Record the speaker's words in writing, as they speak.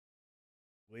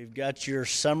We've got your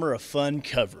summer of fun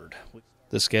covered.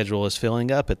 The schedule is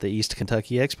filling up at the East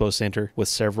Kentucky Expo Center with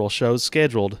several shows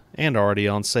scheduled and already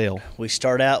on sale. We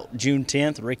start out June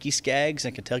 10th, Ricky Skaggs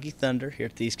and Kentucky Thunder here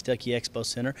at the East Kentucky Expo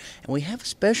Center. And we have a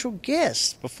special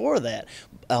guest before that.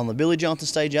 On the Billy Johnson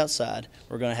stage outside,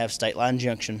 we're going to have State Line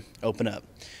Junction open up.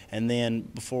 And then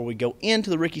before we go into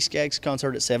the Ricky Skaggs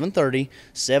concert at 7:30,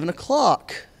 7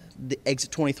 o'clock, the Exit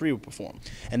 23 will perform.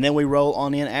 And then we roll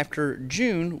on in after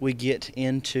June, we get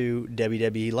into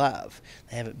WWE Live.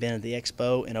 They haven't been at the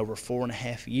Expo in over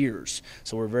 4.5 years.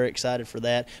 So we're very excited for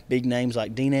that. Big names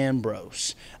like Dean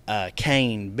Ambrose,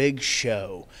 Kane, Big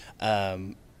Show,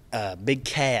 Big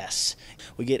Cass.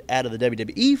 We get out of the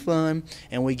WWE fun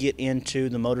and we get into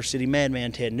the Motor City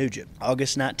Madman Ted Nugent.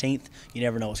 August 19th, you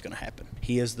never know what's going to happen.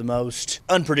 He is the most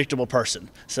unpredictable person.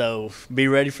 So be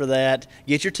ready for that.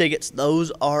 Get your tickets.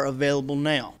 Those are available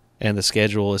now. And the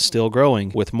schedule is still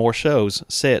growing with more shows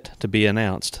set to be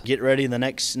announced. Get ready. In the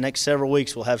next several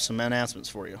weeks, we'll have some announcements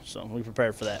for you. So be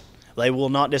prepared for that. They will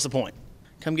not disappoint.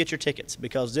 Come get your tickets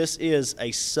because this is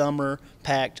a summer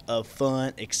packed of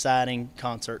fun, exciting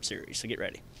concert series. So get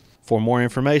ready. For more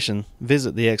information,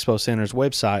 visit the Expo Center's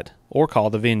website or call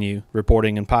the venue.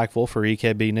 Reporting in Pikeville for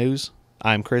EKB News,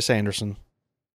 I'm Chris Anderson.